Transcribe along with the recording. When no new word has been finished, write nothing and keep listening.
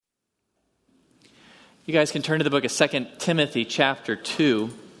You guys can turn to the book of 2 Timothy chapter 2.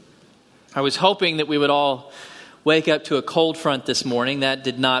 I was hoping that we would all wake up to a cold front this morning. That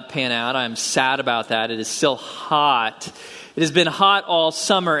did not pan out. I'm sad about that. It is still hot. It has been hot all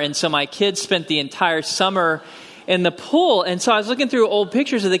summer, and so my kids spent the entire summer in the pool. And so I was looking through old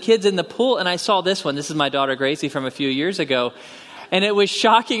pictures of the kids in the pool, and I saw this one. This is my daughter Gracie from a few years ago. And it was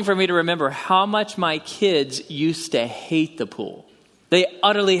shocking for me to remember how much my kids used to hate the pool. They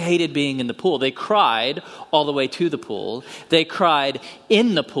utterly hated being in the pool. They cried all the way to the pool. They cried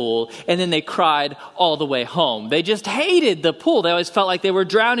in the pool, and then they cried all the way home. They just hated the pool. They always felt like they were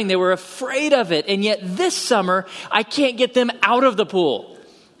drowning. They were afraid of it. And yet this summer, I can't get them out of the pool.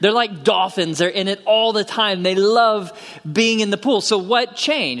 They're like dolphins. They're in it all the time. They love being in the pool. So what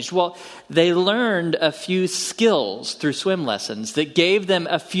changed? Well, they learned a few skills through swim lessons that gave them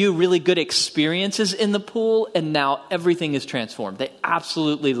a few really good experiences in the pool, and now everything is transformed. They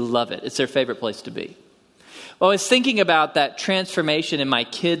absolutely love it. It's their favorite place to be. Well, I was thinking about that transformation in my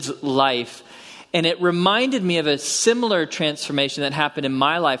kids' life, and it reminded me of a similar transformation that happened in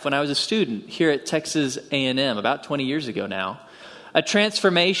my life when I was a student here at Texas A&M about 20 years ago now. A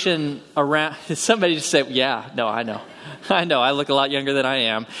transformation around, somebody just said, yeah, no, I know. I look a lot younger than I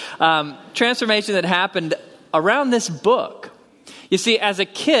am. Transformation that happened around this book. You see, as a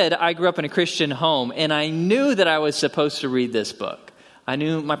kid, I grew up in a Christian home, and I knew that I was supposed to read this book. I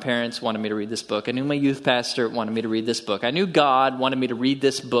knew my parents wanted me to read this book. I knew my youth pastor wanted me to read this book. I knew God wanted me to read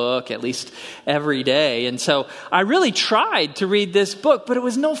this book at least every day. And so I really tried to read this book, but it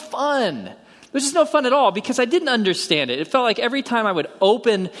was no fun. It was just no fun at all because I didn't understand it. It felt like every time I would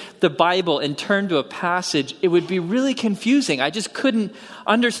open the Bible and turn to a passage, it would be really confusing. I just couldn't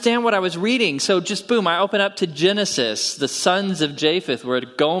understand what I was reading. So just boom, I open up to Genesis. The sons of Japheth were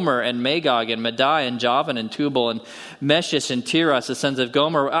Gomer and Magog and Madai and Javan and Tubal and Meshish and Tiras, the sons of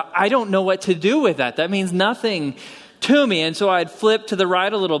Gomer. I don't know what to do with that. That means nothing to me. And so I'd flip to the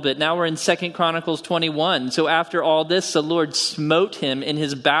right a little bit. Now we're in 2 Chronicles 21. So after all this, the Lord smote him in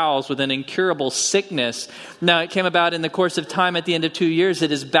his bowels with an incurable sickness. Now it came about in the course of time at the end of 2 years that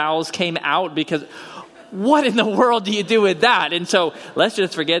his bowels came out because what in the world do you do with that? And so let's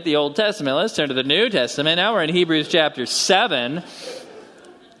just forget the Old Testament. Let's turn to the New Testament. Now we're in Hebrews chapter 7.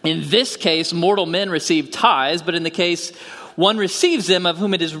 In this case, mortal men receive tithes, but in the case one receives them of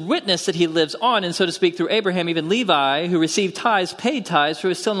whom it is witnessed that he lives on, and so to speak, through Abraham, even Levi, who received tithes, paid tithes, for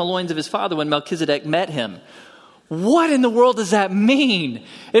he was still in the loins of his father when Melchizedek met him. What in the world does that mean?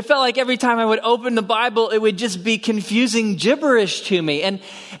 It felt like every time I would open the Bible, it would just be confusing gibberish to me.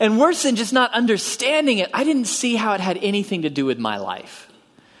 And worse than just not understanding it, I didn't see how it had anything to do with my life.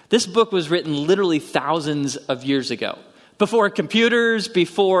 This book was written literally thousands of years ago. Before computers,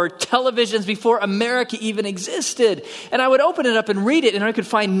 before televisions, before America even existed. And I would open it up and read it, and I could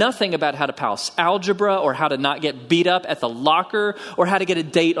find nothing about how to pass algebra or how to not get beat up at the locker or how to get a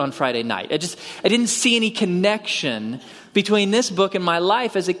date on Friday night. I didn't see any connection between this book and my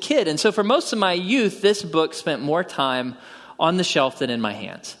life as a kid. And so for most of my youth, this book spent more time on the shelf than in my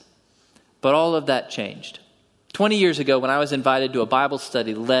hands. But all of that changed. 20 years ago, when I was invited to a Bible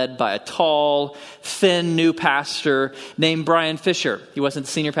study led by a tall, thin, new pastor named Brian Fisher. He wasn't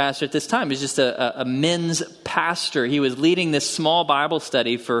the senior pastor at this time. He was just a men's pastor. He was leading this small Bible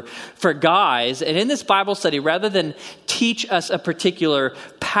study for guys. And in this Bible study, rather than teach us a particular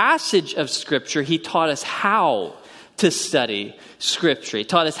passage of Scripture, he taught us how to study Scripture. He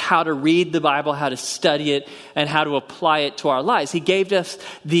taught us how to read the Bible, how to study it, and how to apply it to our lives. He gave us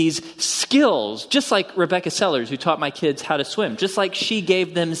these skills, just like Rebecca Sellers, who taught my kids how to swim. Just like she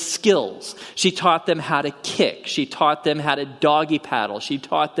gave them skills. She taught them how to kick. She taught them how to doggy paddle. She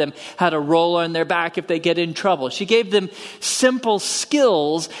taught them how to roll on their back if they get in trouble. She gave them simple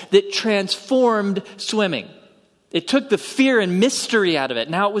skills that transformed swimming. It took the fear and mystery out of it.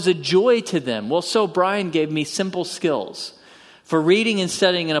 Now it was a joy to them. Well, so Brian gave me simple skills for reading and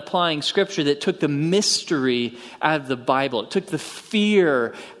studying and applying Scripture that took the mystery out of the Bible. It took the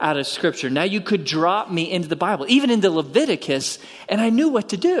fear out of Scripture. Now you could drop me into the Bible, even into Leviticus, and I knew what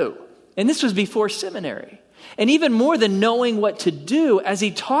to do. And this was before seminary. And even more than knowing what to do, as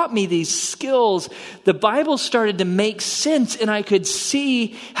he taught me these skills, the Bible started to make sense, and I could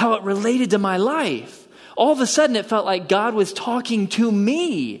see how it related to my life. All of a sudden, it felt like God was talking to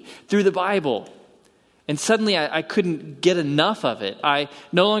me through the Bible. And suddenly, I couldn't get enough of it. I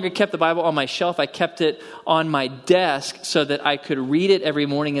no longer kept the Bible on my shelf. I kept it on my desk so that I could read it every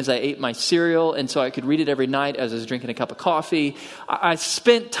morning as I ate my cereal. And so I could read it every night as I was drinking a cup of coffee. I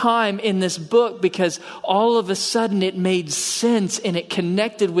spent time in this book because all of a sudden, it made sense and it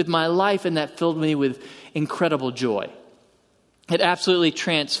connected with my life. And that filled me with incredible joy. It absolutely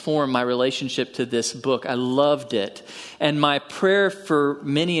transformed my relationship to this book. I loved it. And my prayer for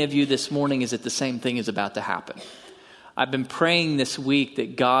many of you this morning is that the same thing is about to happen. I've been praying this week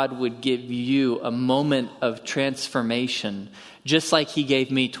that God would give you a moment of transformation, just like he gave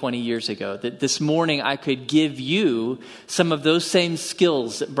me 20 years ago. That this morning I could give you some of those same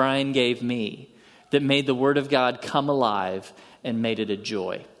skills that Brian gave me, that made the Word of God come alive and made it a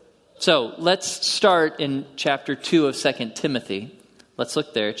joy. So let's start in chapter 2 of 2 Timothy. Let's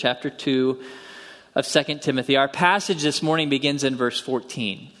look there, chapter 2 of 2 Timothy. Our passage this morning begins in verse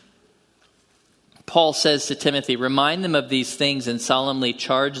 14. Paul says to Timothy, "Remind them of these things and solemnly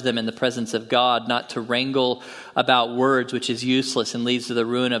charge them in the presence of God, not to wrangle about words, which is useless and leads to the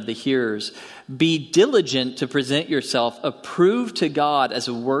ruin of the hearers. Be diligent to present yourself approved to God as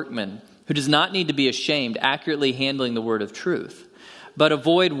a workman who does not need to be ashamed, accurately handling the word of truth. But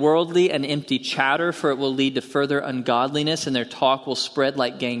avoid worldly and empty chatter, for it will lead to further ungodliness, and their talk will spread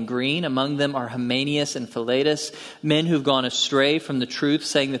like gangrene. Among them are Hymenaeus and Philetus, men who've gone astray from the truth,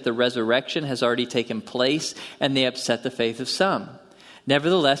 saying that the resurrection has already taken place, and they upset the faith of some.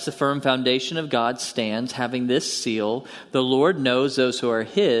 Nevertheless, the firm foundation of God stands, having this seal: the Lord knows those who are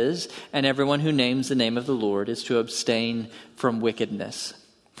his, and everyone who names the name of the Lord is to abstain from wickedness."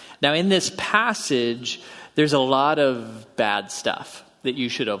 Now, in this passage, there's a lot of bad stuff that you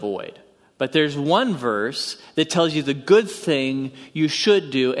should avoid. But there's one verse that tells you the good thing you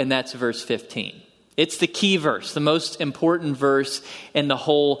should do, and that's verse 15. It's the key verse, the most important verse in the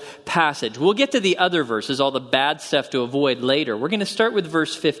whole passage. We'll get to the other verses, all the bad stuff to avoid later. We're going to start with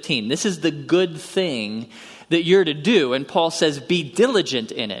verse 15. This is the good thing that you're to do. And Paul says, be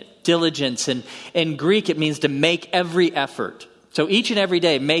diligent in it. Diligence, and in Greek, it means to make every effort. So each and every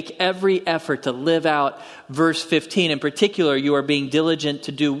day, make every effort to live out verse 15. In particular, you are being diligent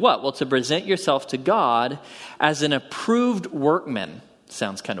to do what? Well, to present yourself to God as an approved workman.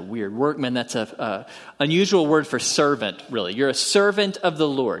 Sounds kind of weird. Workman, that's a unusual word for servant, really. You're a servant of the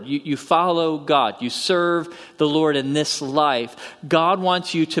Lord. You follow God. You serve the Lord in this life. God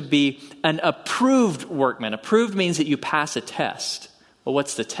wants you to be an approved workman. Approved means that you pass a test. Well,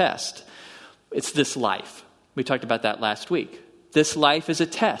 what's the test? It's this life. We talked about that last week. This life is a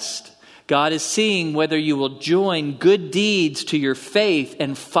test. God is seeing whether you will join good deeds to your faith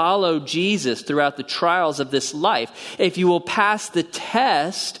and follow Jesus throughout the trials of this life. If you will pass the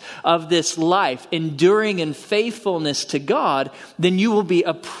test of this life, enduring in faithfulness to God, then you will be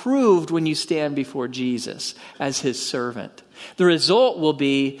approved when you stand before Jesus as his servant. The result will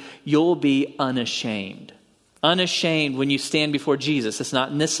be you'll be unashamed. Unashamed when you stand before Jesus. That's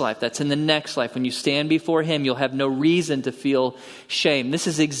not in this life. That's in the next life. When you stand before him, you'll have no reason to feel shame. This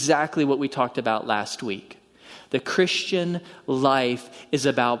is exactly what we talked about last week. The Christian life is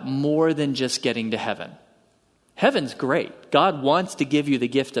about more than just getting to heaven. Heaven's great. God wants to give you the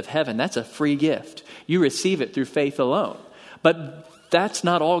gift of heaven. That's a free gift. You receive it through faith alone. But that's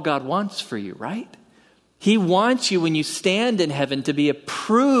not all God wants for you, right? He wants you, when you stand in heaven, to be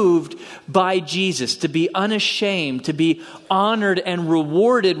approved by Jesus, to be unashamed, to be honored and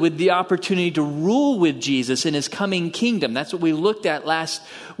rewarded with the opportunity to rule with Jesus in his coming kingdom. That's what we looked at last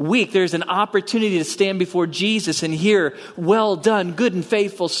week. There's an opportunity to stand before Jesus and hear, "Well done, good and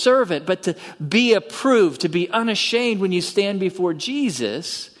faithful servant." But to be approved, to be unashamed when you stand before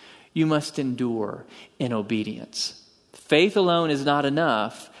Jesus, you must endure in obedience. Faith alone is not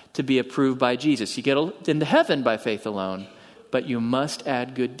enough to be approved by Jesus. You get into heaven by faith alone, but you must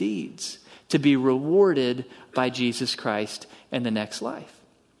add good deeds to be rewarded by Jesus Christ in the next life.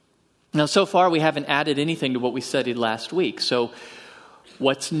 Now, so far, we haven't added anything to what we studied last week. So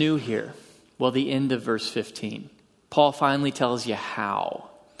what's new here? Well, the end of verse 15. Paul finally tells you how.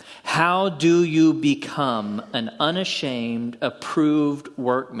 How do you become an unashamed, approved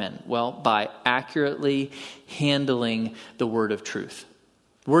workman? Well, by accurately handling the word of truth.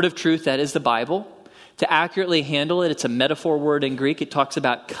 Word of truth, that is the Bible. To accurately handle it, it's a metaphor word in Greek. It talks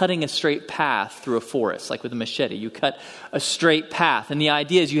about cutting a straight path through a forest, like with a machete. You cut a straight path. And the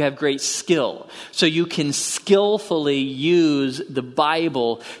idea is you have great skill. So you can skillfully use the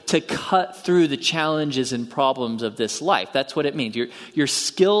Bible to cut through the challenges and problems of this life. That's what it means. You're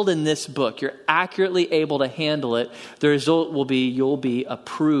skilled in this book. You're accurately able to handle it. The result will be you'll be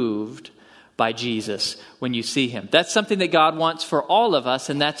approved by Jesus when you see him. That's something that God wants for all of us,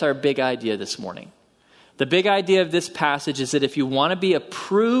 and that's our big idea this morning. The big idea of this passage is that if you want to be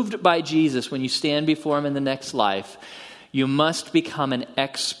approved by Jesus when you stand before him in the next life, you must become an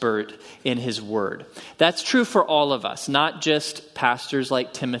expert in his word. That's true for all of us, not just pastors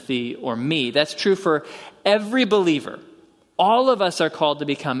like Timothy or me. That's true for every believer. All of us are called to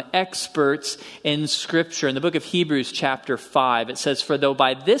become experts in Scripture. In the book of Hebrews chapter 5, it says, "For though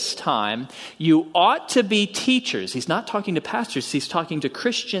by this time you ought to be teachers." He's not talking to pastors, he's talking to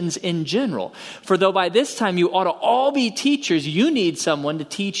Christians in general. "For though by this time you ought to all be teachers, you need someone to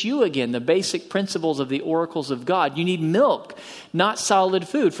teach you again the basic principles of the oracles of God. You need milk, not solid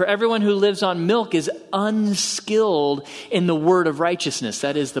food. For everyone who lives on milk is unskilled in the word of righteousness,"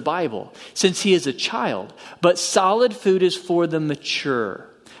 that is the Bible, "since he is a child. But solid food is for the mature,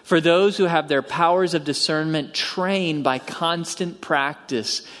 for those who have their powers of discernment trained by constant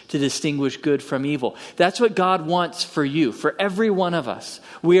practice to distinguish good from evil." That's what God wants for you, for every one of us.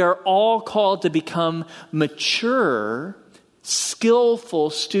 We are all called to become mature, skillful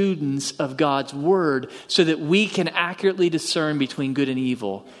students of God's word so that we can accurately discern between good and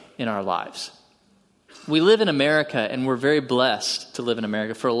evil in our lives. We live in America, and we're very blessed to live in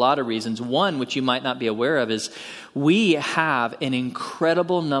America for a lot of reasons. One, which you might not be aware of, is we have an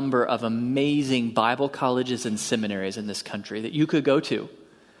incredible number of amazing Bible colleges and seminaries in this country that you could go to.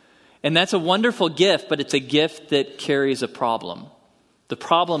 And that's a wonderful gift, but it's a gift that carries a problem. The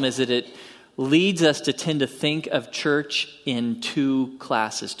problem is that it leads us to tend to think of church in two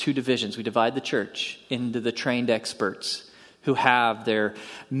classes, two divisions. We divide the church into the trained experts who have their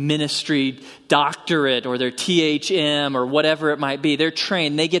ministry doctorate or their THM or whatever it might be. They're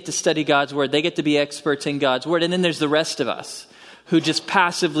trained. They get to study God's word. They get to be experts in God's word. And then there's the rest of us who just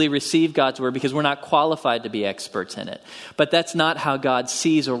passively receive God's word because we're not qualified to be experts in it. But that's not how God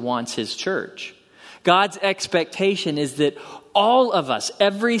sees or wants his church. God's expectation is that all of us,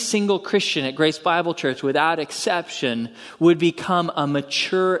 every single Christian at Grace Bible Church, without exception, would become a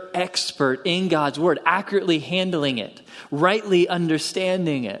mature expert in God's word, accurately handling it, rightly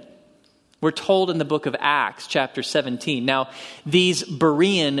understanding it. We're told in the book of Acts, chapter 17. Now, these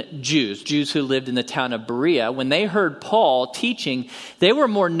Berean Jews who lived in the town of Berea, when they heard Paul teaching, they were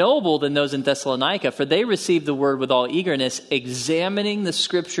more noble than those in Thessalonica, for they received the word with all eagerness, examining the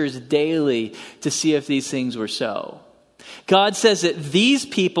scriptures daily to see if these things were so. God says that these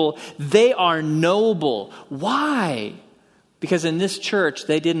people, they are noble. Why? Because in this church,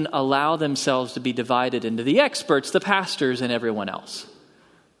 they didn't allow themselves to be divided into the experts, the pastors, and everyone else.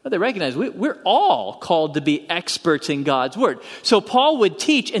 But they recognize we're all called to be experts in God's word. So Paul would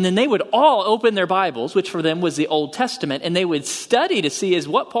teach, and then they would all open their Bibles, which for them was the Old Testament, and they would study to see, is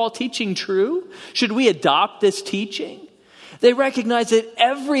what Paul teaching true? Should we adopt this teaching? They recognize that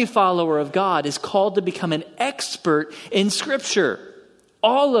every follower of God is called to become an expert in Scripture.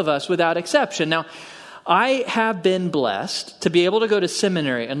 All of us without exception. Now, I have been blessed to be able to go to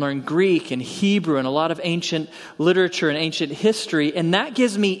seminary and learn Greek and Hebrew and a lot of ancient literature and ancient history, and that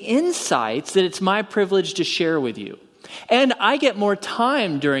gives me insights that it's my privilege to share with you. And I get more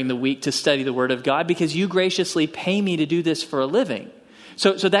time during the week to study the Word of God because you graciously pay me to do this for a living.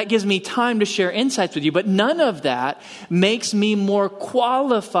 So that gives me time to share insights with you, but none of that makes me more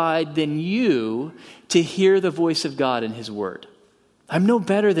qualified than you to hear the voice of God in His Word. I'm no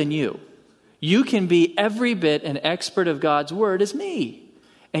better than you. You can be every bit an expert of God's Word as me,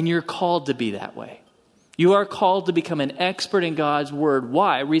 and you're called to be that way. You are called to become an expert in God's word.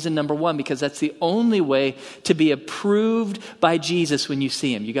 Why? Reason number one, because that's the only way to be approved by Jesus when you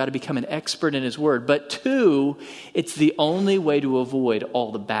see him. You got to become an expert in his word. But two, it's the only way to avoid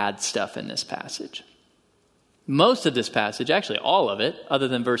all the bad stuff in this passage. Most of this passage, actually all of it, other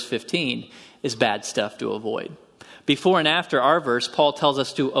than verse 15, is bad stuff to avoid. Before and after our verse, Paul tells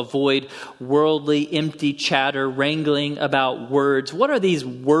us to avoid worldly, empty chatter, wrangling about words. What are these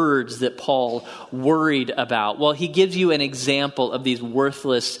words that Paul worried about? Well, he gives you an example of these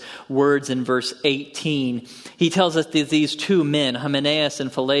worthless words in verse 18. He tells us that these two men, Hymenaeus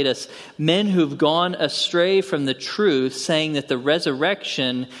and Philetus, men who've gone astray from the truth, saying that the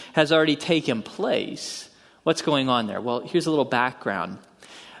resurrection has already taken place. What's going on there? Well, here's a little background.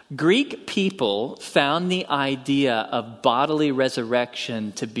 Greek people found the idea of bodily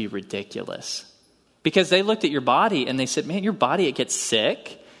resurrection to be ridiculous because they looked at your body and they said, man, your body, it gets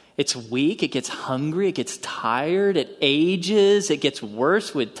sick, it's weak, it gets hungry, it gets tired, it ages, it gets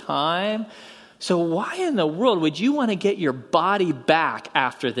worse with time. So why in the world would you want to get your body back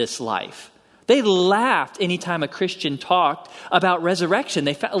after this life? They laughed anytime a Christian talked about resurrection.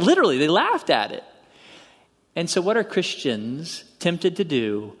 They laughed at it. And so what are Christians tempted to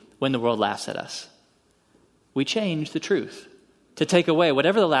do when the world laughs at us? We change the truth to take away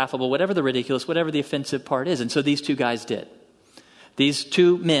whatever the laughable, whatever the ridiculous, whatever the offensive part is. And so these two guys did. These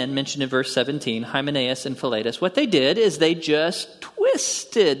two men mentioned in verse 17, Hymenaeus and Philetus, what they did is they just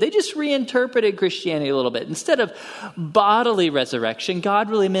twisted. They just reinterpreted Christianity a little bit. Instead of bodily resurrection, God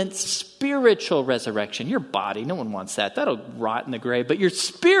really meant spiritual resurrection. Your body, no one wants that. That'll rot in the grave. But your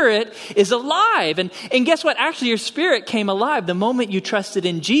spirit is alive. And guess what? Actually, your spirit came alive the moment you trusted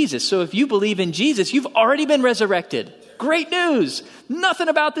in Jesus. So if you believe in Jesus, you've already been resurrected. Great news. Nothing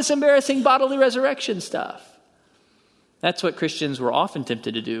about this embarrassing bodily resurrection stuff. That's what Christians were often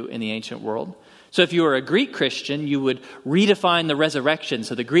tempted to do in the ancient world. So if you were a Greek Christian, you would redefine the resurrection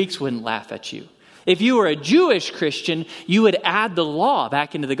so the Greeks wouldn't laugh at you. If you were a Jewish Christian, you would add the law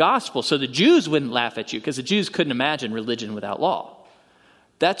back into the gospel so the Jews wouldn't laugh at you, because the Jews couldn't imagine religion without law.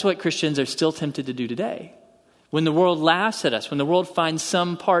 That's what Christians are still tempted to do today. When the world laughs at us, when the world finds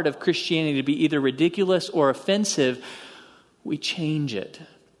some part of Christianity to be either ridiculous or offensive, we change it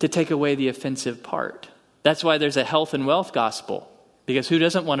to take away the offensive part. That's why there's a health and wealth gospel. Because who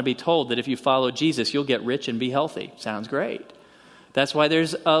doesn't want to be told that if you follow Jesus, you'll get rich and be healthy? Sounds great. That's why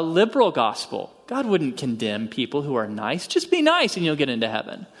there's a liberal gospel. God wouldn't condemn people who are nice. Just be nice and you'll get into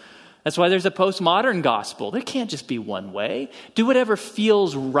heaven. That's why there's a postmodern gospel. There can't just be one way. Do whatever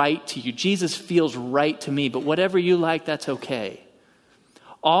feels right to you. Jesus feels right to me, but whatever you like, that's okay.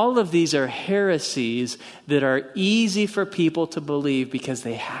 All of these are heresies that are easy for people to believe because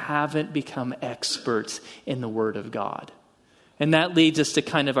they haven't become experts in the Word of God. And that leads us to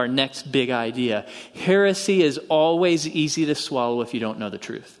kind of our next big idea. Heresy is always easy to swallow if you don't know the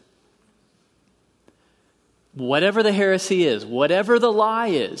truth. Whatever the heresy is, whatever the lie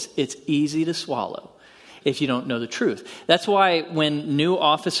is, it's easy to swallow if you don't know the truth. That's why when new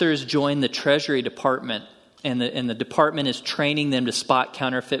officers join the Treasury Department, and the department is training them to spot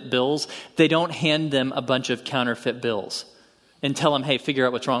counterfeit bills, they don't hand them a bunch of counterfeit bills and tell them, hey, figure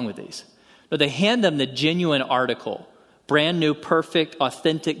out what's wrong with these. No, they hand them the genuine article, brand new, perfect,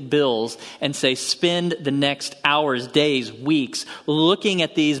 authentic bills, and say, spend the next hours, days, weeks looking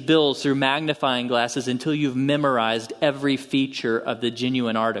at these bills through magnifying glasses until you've memorized every feature of the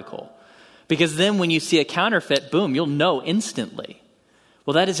genuine article. Because then when you see a counterfeit, boom, you'll know instantly.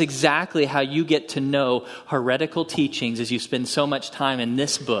 Well, that is exactly how you get to know heretical teachings as you spend so much time in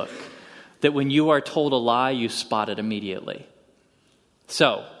this book, that when you are told a lie, you spot it immediately.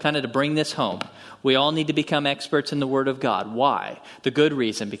 So, kind of to bring this home, we all need to become experts in the Word of God. Why? The good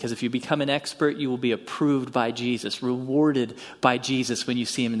reason, because if you become an expert, you will be approved by Jesus, rewarded by Jesus when you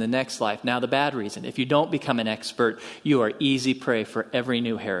see Him in the next life. Now, the bad reason, if you don't become an expert, you are easy prey for every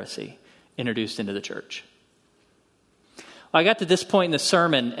new heresy introduced into the church. I got to this point in the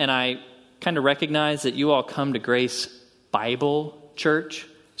sermon, and I kind of recognized that you all come to Grace Bible Church,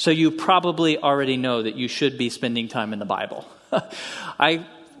 so you probably already know that you should be spending time in the Bible. I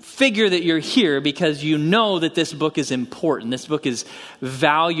figure that you're here because you know that this book is important. This book is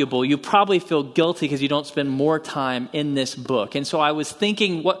valuable. You probably feel guilty because you don't spend more time in this book. And so I was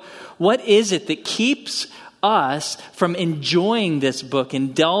thinking, what is it that keeps us from enjoying this book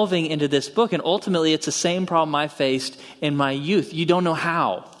and delving into this book? And ultimately, it's the same problem I faced in my youth. You don't know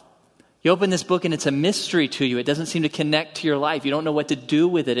how. You open this book and it's a mystery to you. It doesn't seem to connect to your life. You don't know what to do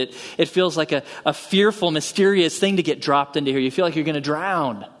with it. It feels like a fearful, mysterious thing to get dropped into here. You feel like you're going to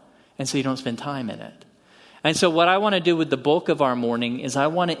drown. And so you don't spend time in it. And so what I want to do with the bulk of our morning is I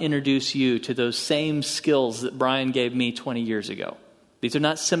want to introduce you to those same skills that Brian gave me 20 years ago. These are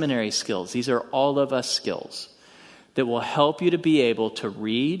not seminary skills. These are all of us skills that will help you to be able to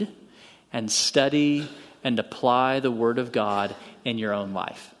read and study and apply the Word of God in your own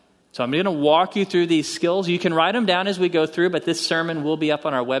life. So I'm going to walk you through these skills. You can write them down as we go through, but this sermon will be up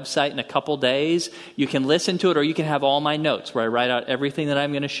on our website in a couple days. You can listen to it, or you can have all my notes where I write out everything that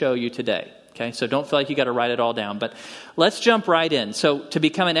I'm going to show you today. Okay, so don't feel like you got to write it all down, but let's jump right in. So to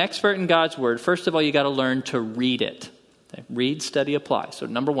become an expert in God's Word, first of all, you got to learn to read it. Okay? Read, study, apply. So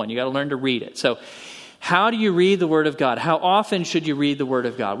number one, you got to learn to read it. So how do you read the Word of God? How often should you read the Word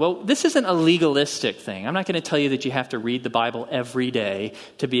of God? Well, this isn't a legalistic thing. I'm not going to tell you that you have to read the Bible every day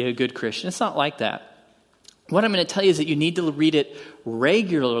to be a good Christian. It's not like that. What I'm going to tell you is that you need to read it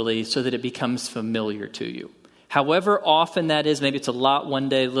regularly so that it becomes familiar to you. However often that is, maybe it's a lot one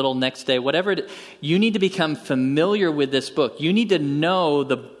day, little next day, whatever it is, you need to become familiar with this book. You need to know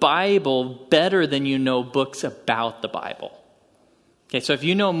the Bible better than you know books about the Bible. Okay, so if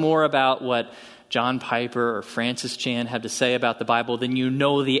you know more about what John Piper or Francis Chan have to say about the Bible than you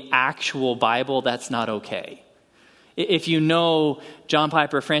know the actual Bible, that's not okay. If you know John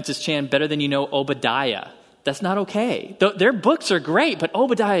Piper or Francis Chan better than you know Obadiah, that's not okay. Their books are great, but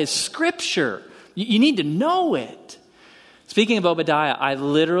Obadiah is scripture. You need to know it. Speaking of Obadiah, I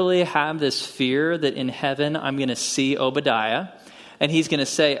literally have this fear that in heaven I'm going to see Obadiah. And he's going to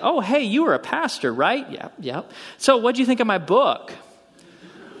say, oh, hey, you were a pastor, right? Yep. So what'd you think of my book?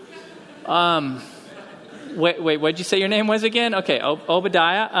 Wait, what'd you say your name was again? Okay,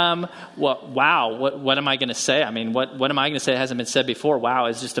 Obadiah. Wow, what am I going to say? I mean, what am I going to say that hasn't been said before? Wow,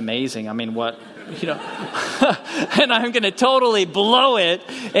 it's just amazing. I mean, and I'm going to totally blow it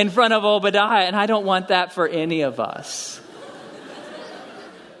in front of Obadiah, and I don't want that for any of us.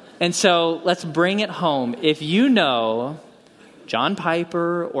 And so let's bring it home. If you know John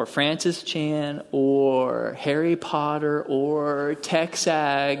Piper or Francis Chan or Harry Potter or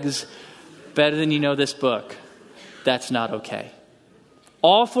Texags better than you know this book, that's not okay.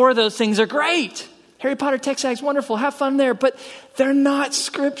 All four of those things are great. Harry Potter, Texags, wonderful. Have fun there. But they're not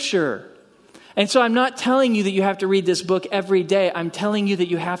Scripture. And so I'm not telling you that you have to read this book every day. I'm telling you that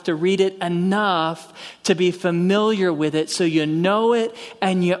you have to read it enough to be familiar with it so you know it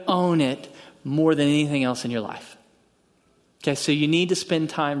and you own it more than anything else in your life. Okay, so you need to spend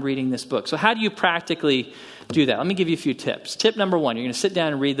time reading this book. So how do you practically do that? Let me give you a few tips. Tip number one, you're going to sit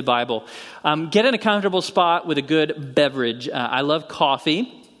down and read the Bible. Get in a comfortable spot with a good beverage. I love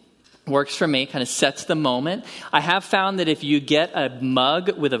coffee. Works for me, kind of sets the moment. I have found that if you get a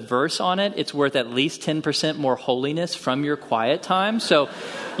mug with a verse on it, it's worth at least 10% more holiness from your quiet time. So,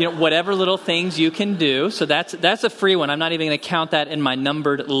 whatever little things you can do. So that's a free one. I'm not even going to count that in my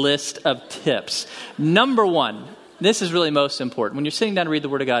numbered list of tips. Number one, this is really most important. When you're sitting down to read the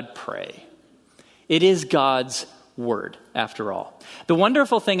Word of God, pray. It is God's Word, after all. The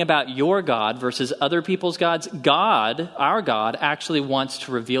wonderful thing about your God versus other people's gods, God, our God, actually wants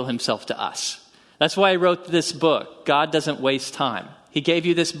to reveal himself to us. That's why I wrote this book. God doesn't waste time. He gave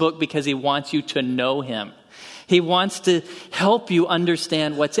you this book because he wants you to know him. He wants to help you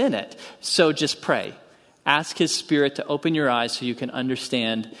understand what's in it. So just pray. Ask his Spirit to open your eyes so you can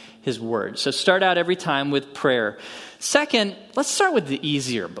understand his word. So start out every time with prayer. Second, let's start with the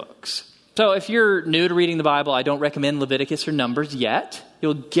easier books. So if you're new to reading the Bible, I don't recommend Leviticus or Numbers yet.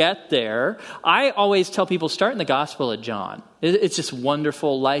 You'll get there. I always tell people, start in the Gospel of John. It's just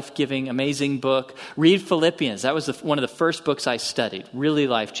wonderful, life-giving, amazing book. Read Philippians. That was one of the first books I studied. Really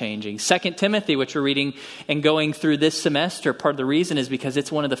life-changing. 2 Timothy, which we're reading and going through this semester, part of the reason is because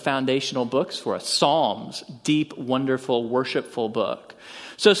it's one of the foundational books for us. Psalms, deep, wonderful, worshipful book.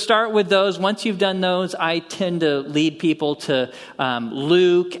 So start with those. Once you've done those, I tend to lead people to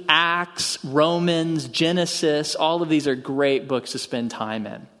Luke, Acts, Romans, Genesis. All of these are great books to spend time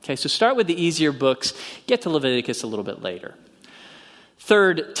in. Okay, so start with the easier books. Get to Leviticus a little bit later.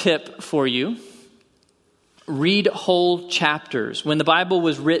 Third tip for you, read whole chapters. When the Bible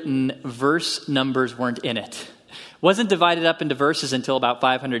was written, verse numbers weren't in it. It wasn't divided up into verses until about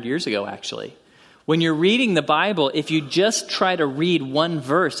 500 years ago, actually. When you're reading the Bible, if you just try to read one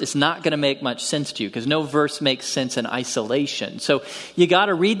verse, it's not going to make much sense to you because no verse makes sense in isolation. So you got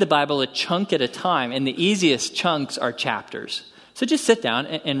to read the Bible a chunk at a time, and the easiest chunks are chapters. So just sit down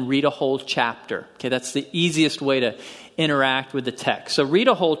and read a whole chapter. Okay, that's the easiest way to interact with the text. So read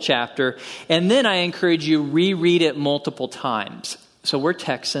a whole chapter, and then I encourage you reread it multiple times. So we're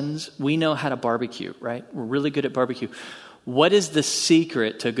Texans. We know how to barbecue, right? We're really good at barbecue. What is the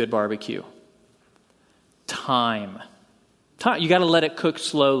secret to good barbecue? Time. You got to let it cook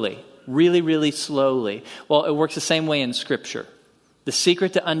slowly, really, really slowly. Well, it works the same way in Scripture. The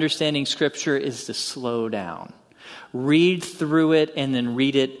secret to understanding Scripture is to slow down. Read through it and then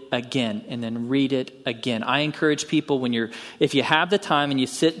read it again and then read it again. I encourage people if you have the time and you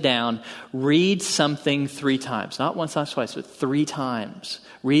sit down, read something 3 times. Not once, not twice, but 3 times.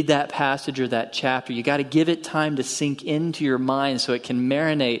 Read that passage or that chapter. You got to give it time to sink into your mind so it can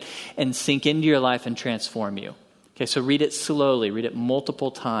marinate and sink into your life and transform you. Okay, so read it slowly. Read it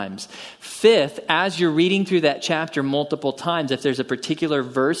multiple times. 5th, as you're reading through that chapter multiple times, if there's a particular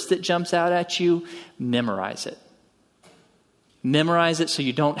verse that jumps out at you, memorize it. Memorize it so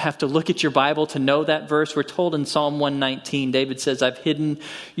you don't have to look at your Bible to know that verse. We're told in Psalm 119, David says, I've hidden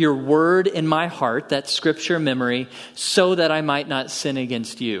your word in my heart, that's scripture memory, so that I might not sin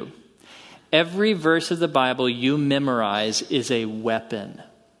against you. Every verse of the Bible you memorize is a weapon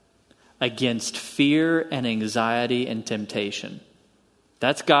against fear and anxiety and temptation.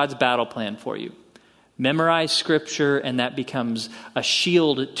 That's God's battle plan for you. Memorize scripture and that becomes a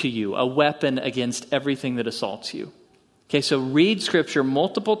shield to you, a weapon against everything that assaults you. Okay, so read scripture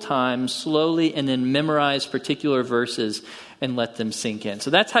multiple times slowly and then memorize particular verses and let them sink in. So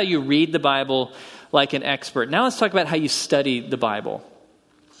that's how you read the Bible like an expert. Now let's talk about how you study the Bible.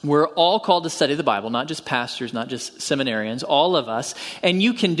 We're all called to study the Bible, not just pastors, not just seminarians, all of us. And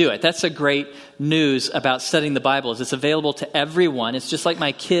you can do it. That's the great news about studying the Bible is it's available to everyone. It's just like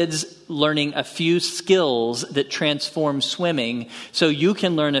my kids learning a few skills that transform swimming so you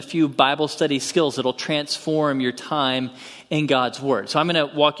can learn a few Bible study skills that'll transform your time in God's Word. So I'm going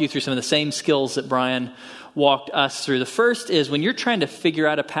to walk you through some of the same skills that Brian walked us through. The first is when you're trying to figure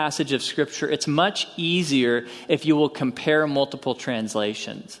out a passage of Scripture, it's much easier if you will compare multiple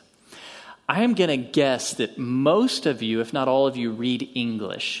translations. I am going to guess that most of you, if not all of you, read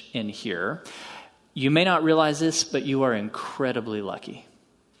English in here. You may not realize this, but you are incredibly lucky.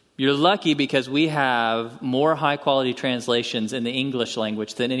 You're lucky because we have more high-quality translations in the English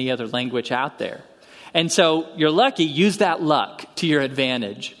language than any other language out there. And so you're lucky. Use that luck to your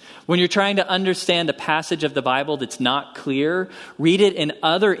advantage. When you're trying to understand a passage of the Bible that's not clear, read it in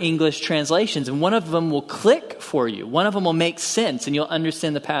other English translations, and one of them will click for you. One of them will make sense, and you'll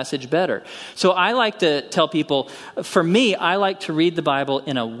understand the passage better. So I like to tell people, for me, I like to read the Bible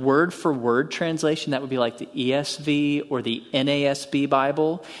in a word-for-word translation. That would be like the ESV or the NASB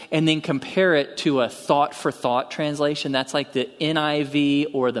Bible, and then compare it to a thought-for-thought translation. That's like the NIV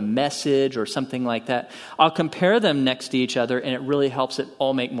or the Message or something like that. I'll compare them next to each other, and it really helps it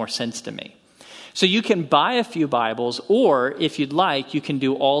all make more sense to me. So you can buy a few Bibles, or if you'd like, you can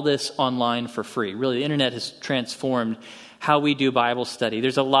do all this online for free. Really, the internet has transformed how we do Bible study.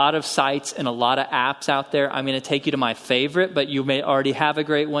 There's a lot of sites and a lot of apps out there. I'm going to take you to my favorite, but you may already have a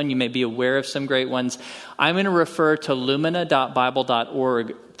great one. You may be aware of some great ones. I'm going to refer to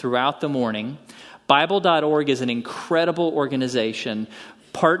lumina.bible.org throughout the morning. Bible.org is an incredible organization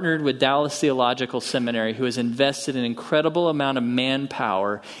partnered with Dallas Theological Seminary, who has invested an incredible amount of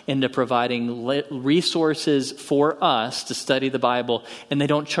manpower into providing resources for us to study the Bible, and they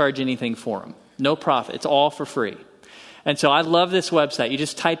don't charge anything for them. No profit. It's all for free. And so I love this website. You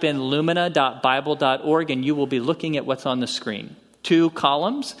just type in lumina.bible.org, and you will be looking at what's on the screen. 2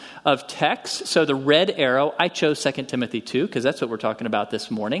 columns of text. So the red arrow, I chose 2 Timothy 2, because that's what we're talking about this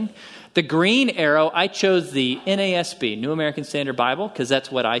morning. The green arrow, I chose the NASB, New American Standard Bible, because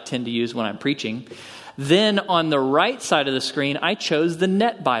that's what I tend to use when I'm preaching. Then on the right side of the screen, I chose the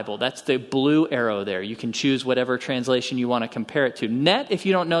Net Bible. That's the blue arrow there. You can choose whatever translation you want to compare it to. Net, if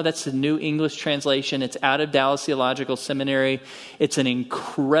you don't know, that's the New English Translation. It's out of Dallas Theological Seminary. It's an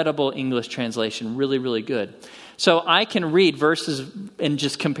incredible English translation. Really, really good. So I can read verses and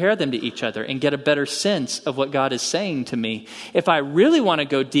just compare them to each other and get a better sense of what God is saying to me. If I really want to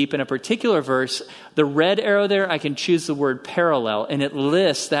go deep in a particular verse, the red arrow there, I can choose the word parallel, and it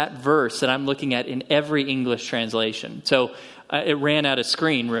lists that verse that I'm looking at in every English translation. So it ran out of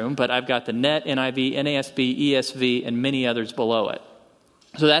screen room, but I've got the Net, NIV, NASB, ESV, and many others below it.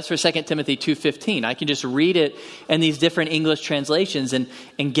 So that's for 2 Timothy 2:15. I can just read it in these different English translations and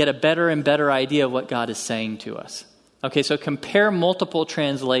get a better and better idea of what God is saying to us. Okay, so compare multiple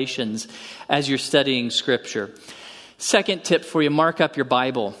translations as you're studying Scripture. Second tip for you, mark up your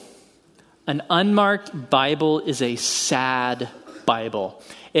Bible. An unmarked Bible is a sad Bible.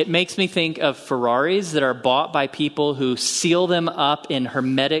 It makes me think of Ferraris that are bought by people who seal them up in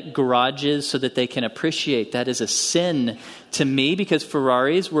hermetic garages so that they can appreciate. That is a sin to me because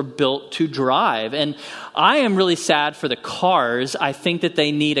Ferraris were built to drive. And I am really sad for the cars. I think that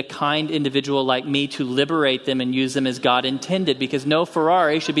they need a kind individual like me to liberate them and use them as God intended, because no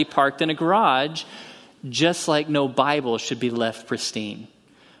Ferrari should be parked in a garage, just like no Bible should be left pristine.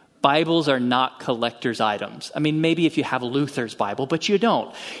 Bibles are not collector's items. I mean, maybe if you have Luther's Bible, but you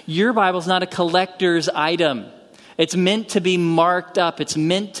don't. Your Bible's not a collector's item. It's meant to be marked up. It's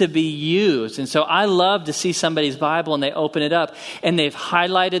meant to be used. And so I love to see somebody's Bible and they open it up and they've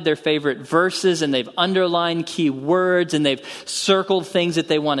highlighted their favorite verses and they've underlined key words and they've circled things that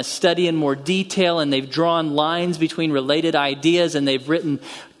they want to study in more detail, and they've drawn lines between related ideas and they've written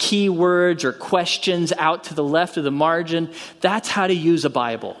key words or questions out to the left of the margin. That's how to use a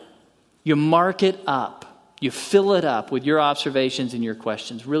Bible. You mark it up. You fill it up with your observations and your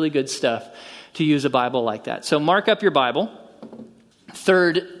questions. Really good stuff to use a Bible like that. So mark up your Bible.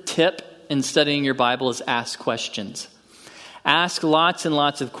 Third tip in studying your Bible is ask questions. Ask lots and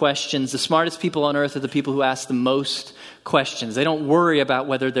lots of questions. The smartest people on earth are the people who ask the most questions. They don't worry about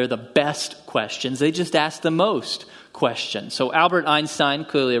whether they're the best questions. They just ask the most questions. So Albert Einstein,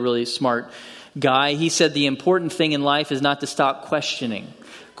 clearly a really smart guy, he said the important thing in life is not to stop questioning.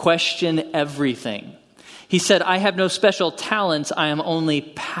 Question everything. He said, I have no special talents. I am only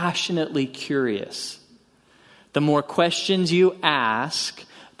passionately curious. The more questions you ask,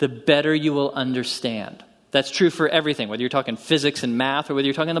 the better you will understand. That's true for everything, whether you're talking physics and math or whether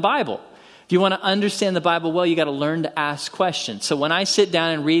you're talking the Bible. If you want to understand the Bible well, you got to learn to ask questions. So when I sit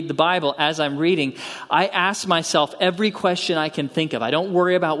down and read the Bible as I'm reading, I ask myself every question I can think of. I don't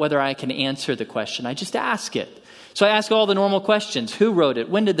worry about whether I can answer the question. I just ask it. So I ask all the normal questions. Who wrote it?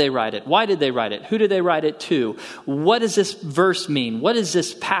 When did they write it? Why did they write it? Who did they write it to? What does this verse mean? What does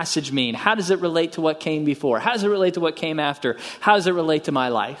this passage mean? How does it relate to what came before? How does it relate to what came after? How does it relate to my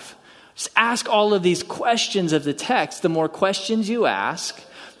life? Just ask all of these questions of the text. The more questions you ask,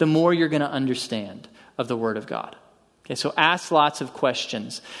 the more you're going to understand of the Word of God. Okay, so ask lots of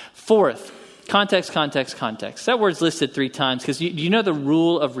questions. Fourth, context, context, context. That word's listed 3 times because you know the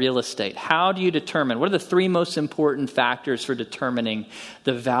rule of real estate. How do you determine? What are the 3 most important factors for determining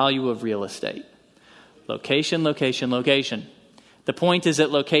the value of real estate? Location, location, location. The point is that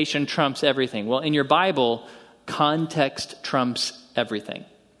location trumps everything. Well, in your Bible, context trumps everything.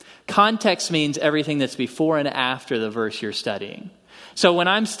 Context means everything that's before and after the verse you're studying. So when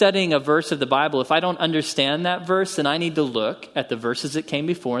I'm studying a verse of the Bible, if I don't understand that verse, then I need to look at the verses that came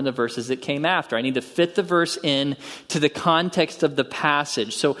before and the verses that came after. I need to fit the verse in to the context of the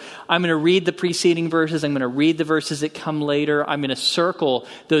passage. So I'm going to read the preceding verses. I'm going to read the verses that come later. I'm going to circle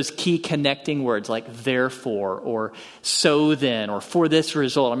those key connecting words like therefore or so then or for this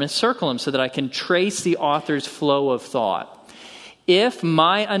result. I'm going to circle them so that I can trace the author's flow of thought. If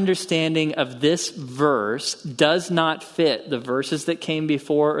my understanding of this verse does not fit the verses that came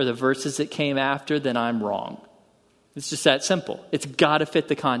before or the verses that came after, then I'm wrong. It's just that simple. It's got to fit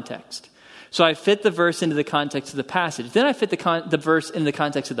the context. So I fit the verse into the context of the passage. Then I fit the verse in the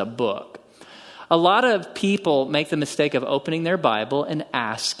context of the book. A lot of people make the mistake of opening their Bible and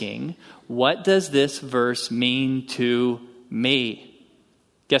asking, what does this verse mean to me?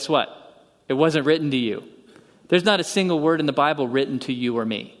 Guess what? It wasn't written to you. There's not a single word in the Bible written to you or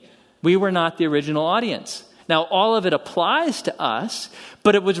me. We were not the original audience. Now, all of it applies to us,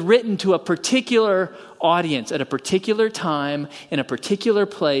 but it was written to a particular audience at a particular time, in a particular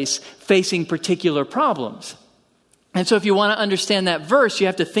place, facing particular problems. And so if you want to understand that verse, you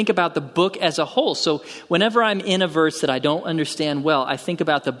have to think about the book as a whole. So whenever I'm in a verse that I don't understand well, I think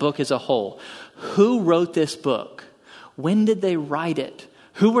about the book as a whole. Who wrote this book? When did they write it?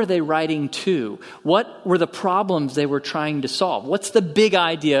 Who were they writing to? What were the problems they were trying to solve? What's the big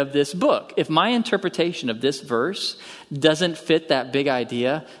idea of this book? If my interpretation of this verse doesn't fit that big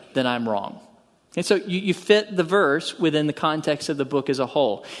idea, then I'm wrong. And so you fit the verse within the context of the book as a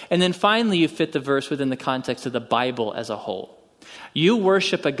whole. And then finally, you fit the verse within the context of the Bible as a whole. You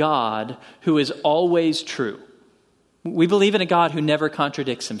worship a God who is always true. We believe in a God who never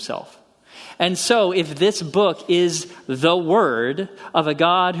contradicts himself. And so if this book is the word of a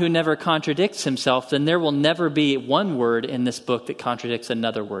God who never contradicts himself, then there will never be one word in this book that contradicts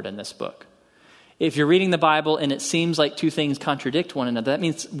another word in this book. If you're reading the Bible and it seems like 2 things contradict one another, that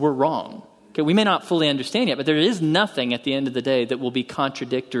means we're wrong. Okay, we may not fully understand yet, but there is nothing at the end of the day that will be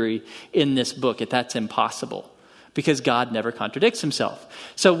contradictory in this book. That's impossible. Because God never contradicts himself.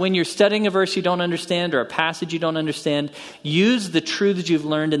 So when you're studying a verse you don't understand or a passage you don't understand, use the truths you've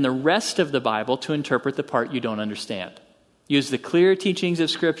learned in the rest of the Bible to interpret the part you don't understand. Use the clear teachings of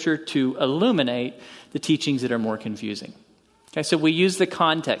Scripture to illuminate the teachings that are more confusing. Okay, so we use the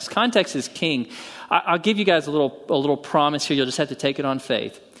context. Context is king. I'll give you guys a little promise here. You'll just have to take it on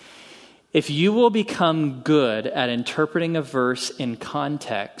faith. If you will become good at interpreting a verse in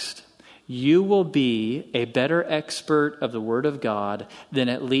context, you will be a better expert of the Word of God than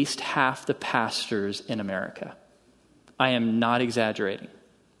at least half the pastors in America. I am not exaggerating.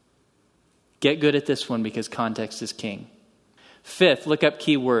 Get good at this one because context is king. 5th, look up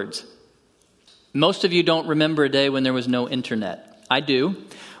key words. Most of you don't remember a day when there was no internet. I do.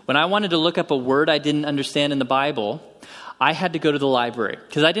 When I wanted to look up a word I didn't understand in the Bible, I had to go to the library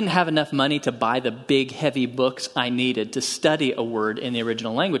because I didn't have enough money to buy the big, heavy books I needed to study a word in the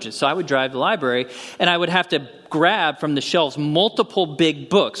original languages. So I would drive to the library and I would have to grab from the shelves multiple big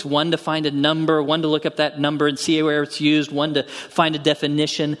books, one to find a number, one to look up that number and see where it's used, one to find a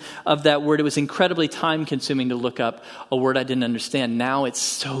definition of that word. It was incredibly time-consuming to look up a word I didn't understand. Now it's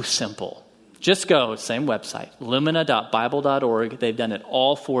so simple. Just go, same website, lumina.bible.org. They've done it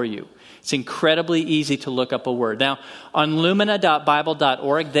all for you. It's incredibly easy to look up a word. Now, on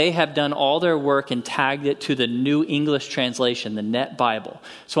lumina.bible.org, they have done all their work and tagged it to the New English Translation, the Net Bible.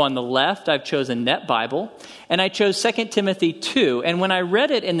 So on the left, I've chosen Net Bible, and I chose 2 Timothy 2. And when I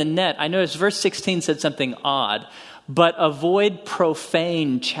read it in the Net, I noticed verse 16 said something odd, but avoid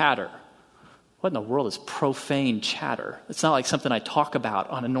profane chatter. What in the world is profane chatter? It's not like something I talk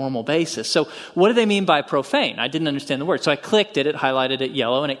about on a normal basis. So what do they mean by profane? I didn't understand the word. So I clicked it, highlighted it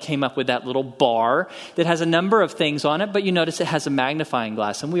yellow, and it came up with that little bar that has a number of things on it, but you notice it has a magnifying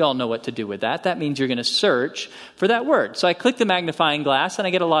glass, and we all know what to do with that. That means you're going to search for that word. So I click the magnifying glass, and I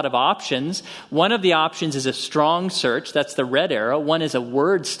get a lot of options. One of the options is a strong search. That's the red arrow. One is a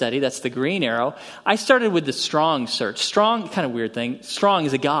word study. That's the green arrow. I started with the strong search. Strong, kind of weird thing. Strong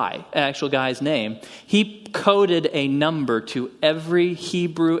is a guy, an actual guy's name. He coded a number to every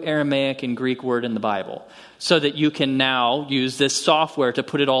Hebrew, Aramaic, and Greek word in the Bible so that you can now use this software to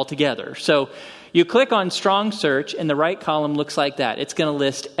put it all together. So you click on strong search and the right column looks like that. It's going to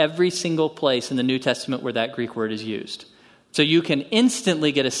list every single place in the New Testament where that Greek word is used. So you can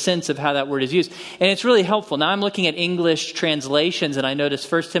instantly get a sense of how that word is used. And it's really helpful. Now I'm looking at English translations and I notice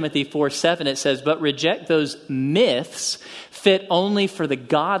 1 Timothy 4:7, it says, "But reject those myths fit only for the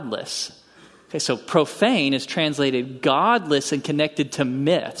godless." Okay, so profane is translated godless and connected to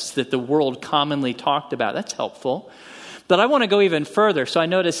myths that the world commonly talked about. That's helpful. But I want to go even further. So I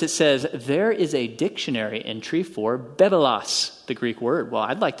notice it says, there is a dictionary entry for bebelos, the Greek word. Well,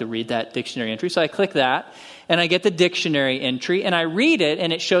 I'd like to read that dictionary entry. So I click that, and I get the dictionary entry, and I read it,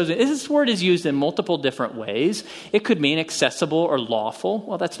 and it shows that this word is used in multiple different ways. It could mean accessible or lawful.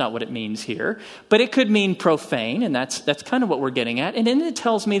 Well, that's not what it means here. But it could mean profane, and that's kind of what we're getting at. And then it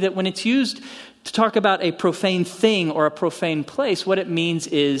tells me that when it's used to talk about a profane thing or a profane place, what it means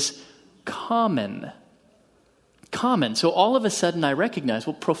is common. Common. So all of a sudden I recognize,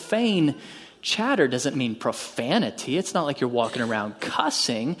 well, profane chatter doesn't mean profanity. It's not like you're walking around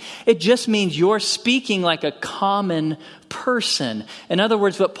cussing. It just means you're speaking like a common person. In other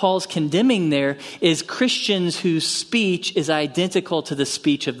words, what Paul's condemning there is Christians whose speech is identical to the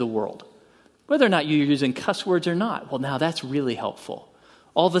speech of the world. Whether or not you're using cuss words or not. Well, now that's really helpful.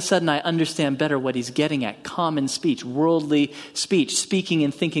 All of a sudden, I understand better what he's getting at. Common speech, worldly speech, speaking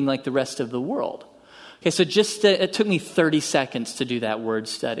and thinking like the rest of the world. Okay, so it took me 30 seconds to do that word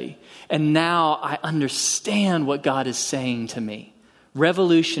study. And now I understand what God is saying to me.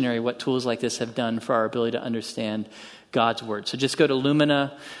 Revolutionary what tools like this have done for our ability to understand God's word. So just go to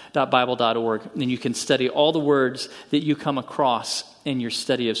lumina.bible.org and you can study all the words that you come across in your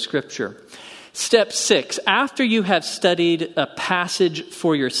study of Scripture. Step 6, after you have studied a passage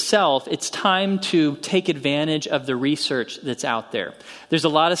for yourself, it's time to take advantage of the research that's out there. There's a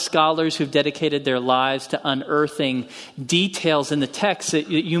lot of scholars who've dedicated their lives to unearthing details in the text that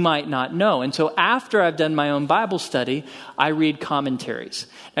you might not know. And so after I've done my own Bible study, I read commentaries.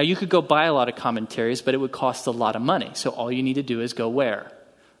 Now you could go buy a lot of commentaries, but it would cost a lot of money. So all you need to do is go where?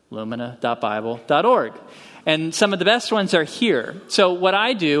 lumina.bible.org. And some of the best ones are here. So what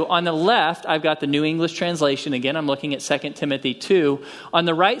I do, on the left, I've got the New English Translation. Again, I'm looking at 2 Timothy 2. On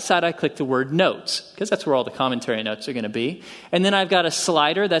the right side, I click the word notes, because that's where all the commentary notes are going to be. And then I've got a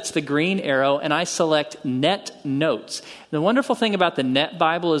slider, that's the green arrow, and I select Net Notes. The wonderful thing about the Net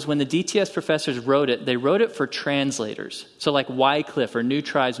Bible is when the DTS professors wrote it, they wrote it for translators. So like Wycliffe or New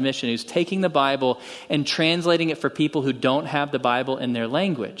Tribes Mission, who's taking the Bible and translating it for people who don't have the Bible in their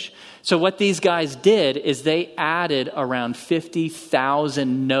language. So what these guys did is they added around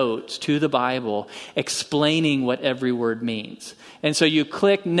 50,000 notes to the Bible explaining what every word means. And so you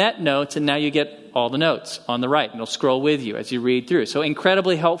click Net Notes and now you get all the notes on the right. And it'll scroll with you as you read through. So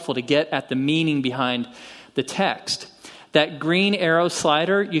incredibly helpful to get at the meaning behind the text. That green arrow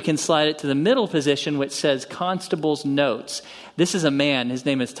slider, you can slide it to the middle position which says Constable's Notes. This is a man, his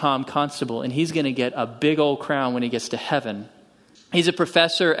name is Tom Constable, and he's going to get a big old crown when he gets to heaven. He's a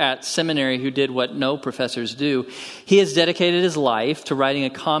professor at seminary who did what no professors do. He has dedicated his life to writing a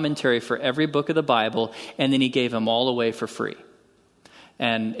commentary for every book of the Bible, and then he gave them all away for free.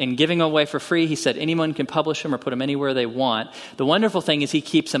 And in giving them away for free, he said anyone can publish them or put them anywhere they want. The wonderful thing is he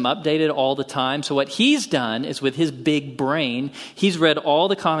keeps them updated all the time. So what he's done is with his big brain, he's read all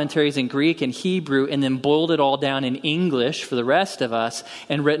the commentaries in Greek and Hebrew and then boiled it all down in English for the rest of us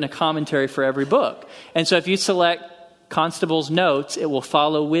and written a commentary for every book. And so if you select Constable's Notes, it will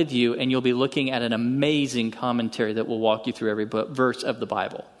follow with you and you'll be looking at an amazing commentary that will walk you through every verse of the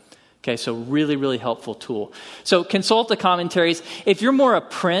Bible. Okay, so really, really helpful tool. So consult the commentaries. If you're more a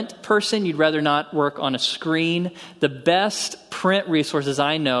print person, you'd rather not work on a screen, the best print resources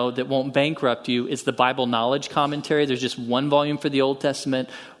I know that won't bankrupt you is the Bible Knowledge Commentary. There's just one volume for the Old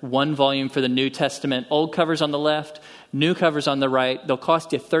Testament, one volume for the New Testament. Old covers on the left, new covers on the right. They'll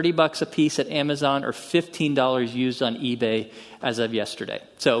cost you $30 a piece at Amazon or $15 used on eBay as of yesterday.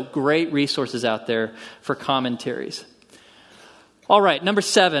 So great resources out there for commentaries. All right, number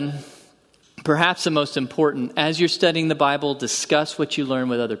 7, perhaps the most important. As you're studying the Bible, discuss what you learn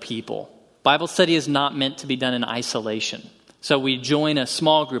with other people. Bible study is not meant to be done in isolation. So we join a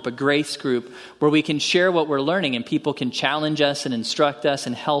small group, a grace group, where we can share what we're learning and people can challenge us and instruct us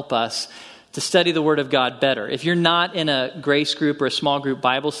and help us to study the Word of God better. If you're not in a grace group or a small group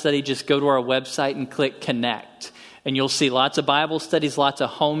Bible study, just go to our website and click Connect. And you'll see lots of Bible studies, lots of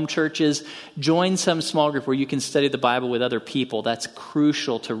home churches. Join some small group where you can study the Bible with other people. That's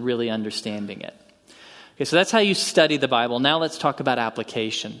crucial to really understanding it. Okay, so that's how you study the Bible. Now let's talk about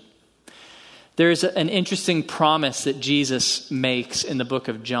application. There's an interesting promise that Jesus makes in the book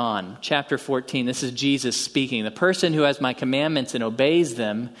of John, chapter 14. This is Jesus speaking. The person who has my commandments and obeys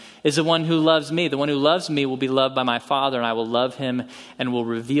them is the one who loves me. The one who loves me will be loved by my Father, and I will love him and will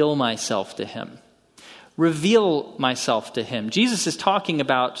reveal myself to him. Reveal myself to him. Jesus is talking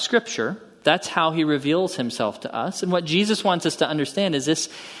about Scripture. That's how he reveals himself to us. And what Jesus wants us to understand is this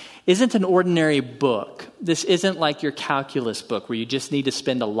isn't an ordinary book. This isn't like your calculus book where you just need to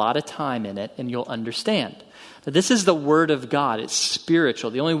spend a lot of time in it and you'll understand. But this is the Word of God. It's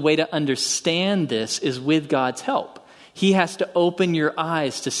spiritual. The only way to understand this is with God's help. He has to open your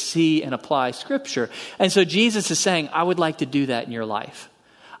eyes to see and apply Scripture. And so Jesus is saying, I would like to do that in your life.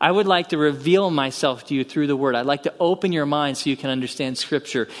 I would like to reveal myself to you through the Word. I'd like to open your mind so you can understand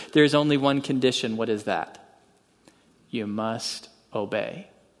Scripture. There's only one condition. What is that? You must obey.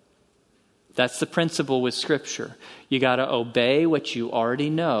 That's the principle with Scripture. You got to obey what you already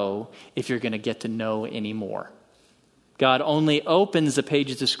know if you're going to get to know any more. God only opens the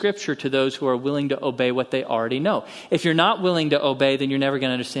pages of Scripture to those who are willing to obey what they already know. If you're not willing to obey, then you're never going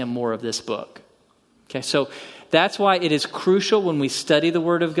to understand more of this book. Okay, so that's why it is crucial when we study the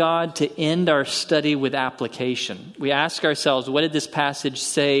Word of God to end our study with application. We ask ourselves, what did this passage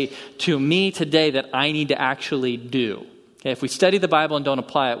say to me today that I need to actually do? Okay, if we study the Bible and don't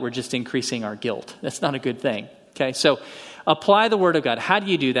apply it, we're just increasing our guilt. That's not a good thing. Okay, so apply the Word of God. How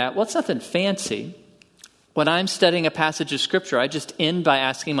do you do that? Well, it's nothing fancy. When I'm studying a passage of Scripture, I just end by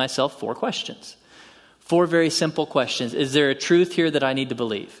asking myself 4 questions. 4 very simple questions. Is there a truth here that I need to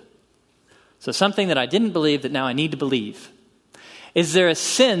believe? So something that I didn't believe that now I need to believe. Is there a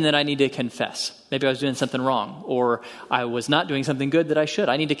sin that I need to confess? Maybe I was doing something wrong, or I was not doing something good that I should.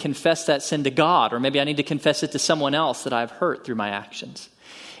 I need to confess that sin to God, or maybe I need to confess it to someone else that I've hurt through my actions.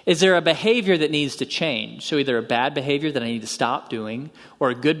 Is there a behavior that needs to change? So either a bad behavior that I need to stop doing,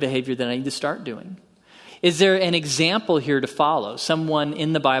 or a good behavior that I need to start doing. Is there an example here to follow? Someone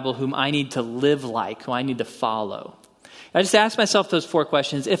in the Bible whom I need to live like, who I need to follow? I just ask myself those 4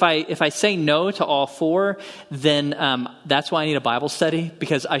 questions. If I say no to all 4, then that's why I need a Bible study,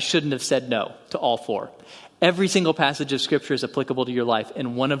 because I shouldn't have said no to all 4. Every single passage of Scripture is applicable to your life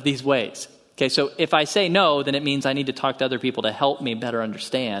in one of these ways. Okay, so if I say no, then it means I need to talk to other people to help me better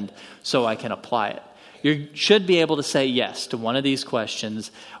understand so I can apply it. You should be able to say yes to one of these questions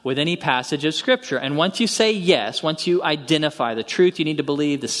with any passage of Scripture. And once you say yes, once you identify the truth you need to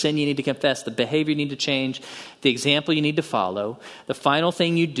believe, the sin you need to confess, the behavior you need to change, the example you need to follow, the final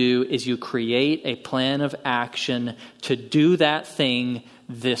thing you do is you create a plan of action to do that thing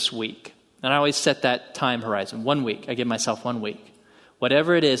this week. And I always set that time horizon, 1 week. I give myself 1 week.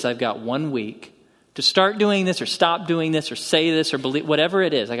 Whatever it is, I've got 1 week to start doing this or stop doing this or say this or believe, whatever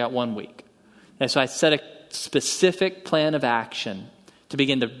it is, I got 1 week. And so I set a specific plan of action to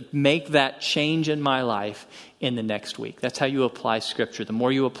begin to make that change in my life in the next week. That's how you apply Scripture. The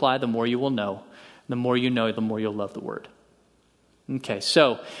more you apply, the more you will know. The more you know, the more you'll love the Word. Okay,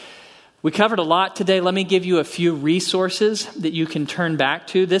 so we covered a lot today. Let me give you a few resources that you can turn back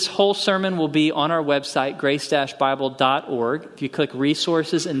to. This whole sermon will be on our website, grace-bible.org. If you click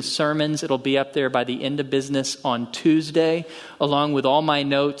resources and sermons, it'll be up there by the end of business on Tuesday, along with all my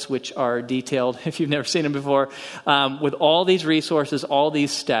notes, which are detailed, if you've never seen them before. With all these resources, all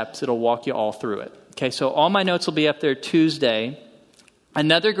these steps, it'll walk you all through it. Okay, so all my notes will be up there Tuesday.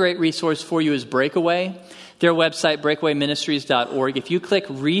 Another great resource for you is Breakaway. Their website, breakawayministries.org. If you click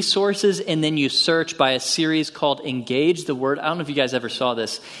resources and then you search by a series called Engage the Word, I don't know if you guys ever saw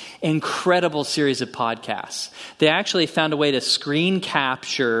this, incredible series of podcasts. They actually found a way to screen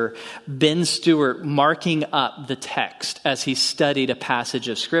capture Ben Stewart marking up the text as he studied a passage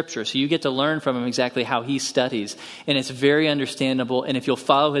of Scripture. So you get to learn from him exactly how he studies. And it's very understandable. And if you'll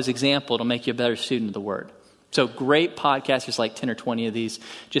follow his example, it'll make you a better student of the Word. So great podcasts, there's like 10 or 20 of these.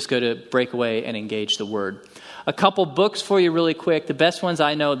 Just go to Breakaway and Engage the Word. A couple books for you really quick. The best ones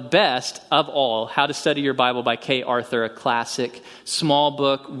I know, best of all, How to Study Your Bible by Kay Arthur, a classic, small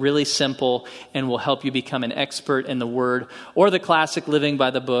book, really simple, and will help you become an expert in the Word. Or the classic Living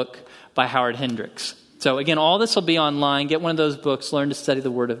by the Book by Howard Hendricks. So again, all this will be online. Get one of those books, Learn to Study the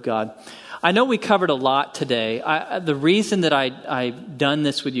Word of God. I know we covered a lot today. The reason that I've done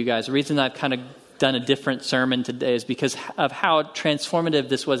this with you guys, the reason I've kind of done a different sermon today is because of how transformative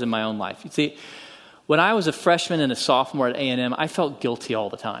this was in my own life. You see, when I was a freshman and a sophomore at A&M, I felt guilty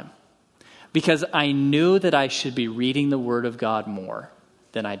all the time because I knew that I should be reading the Word of God more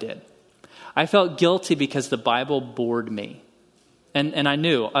than I did. I felt guilty because the Bible bored me. And I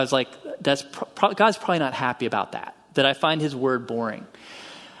knew, I was like, God's probably not happy about that I find his word boring.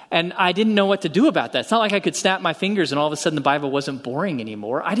 And I didn't know what to do about that. It's not like I could snap my fingers and all of a sudden the Bible wasn't boring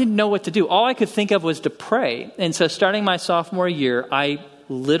anymore. I didn't know what to do. All I could think of was to pray. And so starting my sophomore year, I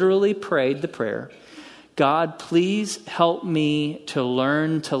literally prayed the prayer, God, please help me to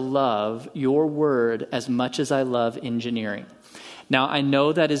learn to love your word as much as I love engineering. Now, I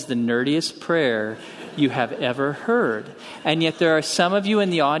know that is the nerdiest prayer you have ever heard. And yet there are some of you in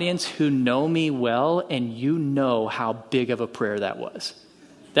the audience who know me well, and you know how big of a prayer that was.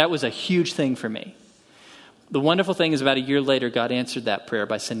 That was a huge thing for me. The wonderful thing is about a year later, God answered that prayer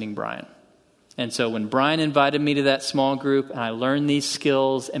by sending Brian. And so when Brian invited me to that small group and I learned these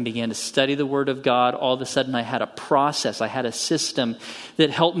skills and began to study the Word of God, all of a sudden I had a process, I had a system that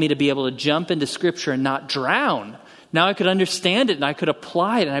helped me to be able to jump into Scripture and not drown. Now I could understand it and I could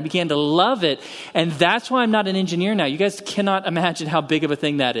apply it and I began to love it. And that's why I'm not an engineer now. You guys cannot imagine how big of a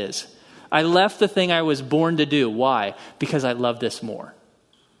thing that is. I left the thing I was born to do. Why? Because I love this more.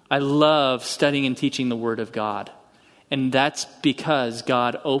 I love studying and teaching the Word of God. And that's because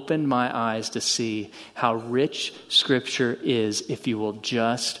God opened my eyes to see how rich Scripture is if you will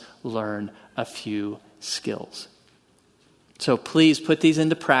just learn a few skills. So please put these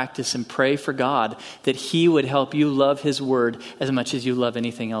into practice and pray for God that he would help you love his word as much as you love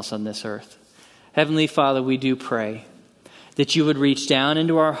anything else on this earth. Heavenly Father, we do pray that you would reach down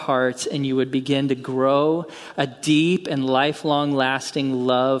into our hearts and you would begin to grow a deep and lifelong lasting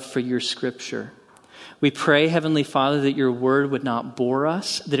love for your Scripture. We pray, Heavenly Father, that your word would not bore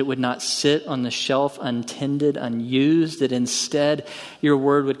us, that it would not sit on the shelf untended, unused, that instead your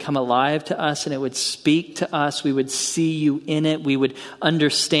word would come alive to us and it would speak to us. We would see you in it. We would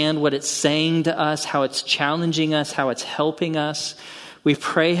understand what it's saying to us, how it's challenging us, how it's helping us. We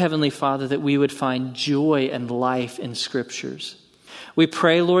pray, Heavenly Father, that we would find joy and life in Scriptures. We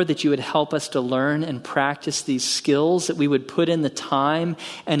pray, Lord, that you would help us to learn and practice these skills, that we would put in the time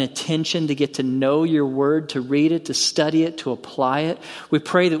and attention to get to know your word, to read it, to study it, to apply it. We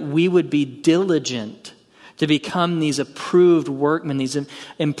pray that we would be diligent to become these approved workmen, these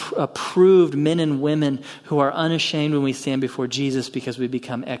approved men and women who are unashamed when we stand before Jesus because we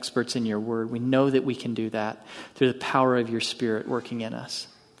become experts in your word. We know that we can do that through the power of your Spirit working in us.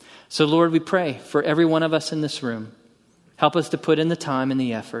 So, Lord, we pray for every one of us in this room. Help us to put in the time and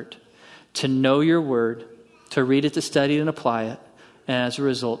the effort to know your word, to read it, to study it and apply it, and as a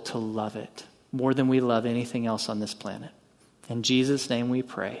result, to love it more than we love anything else on this planet. In Jesus' name we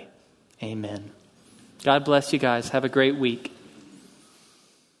pray. Amen. God bless you guys. Have a great week.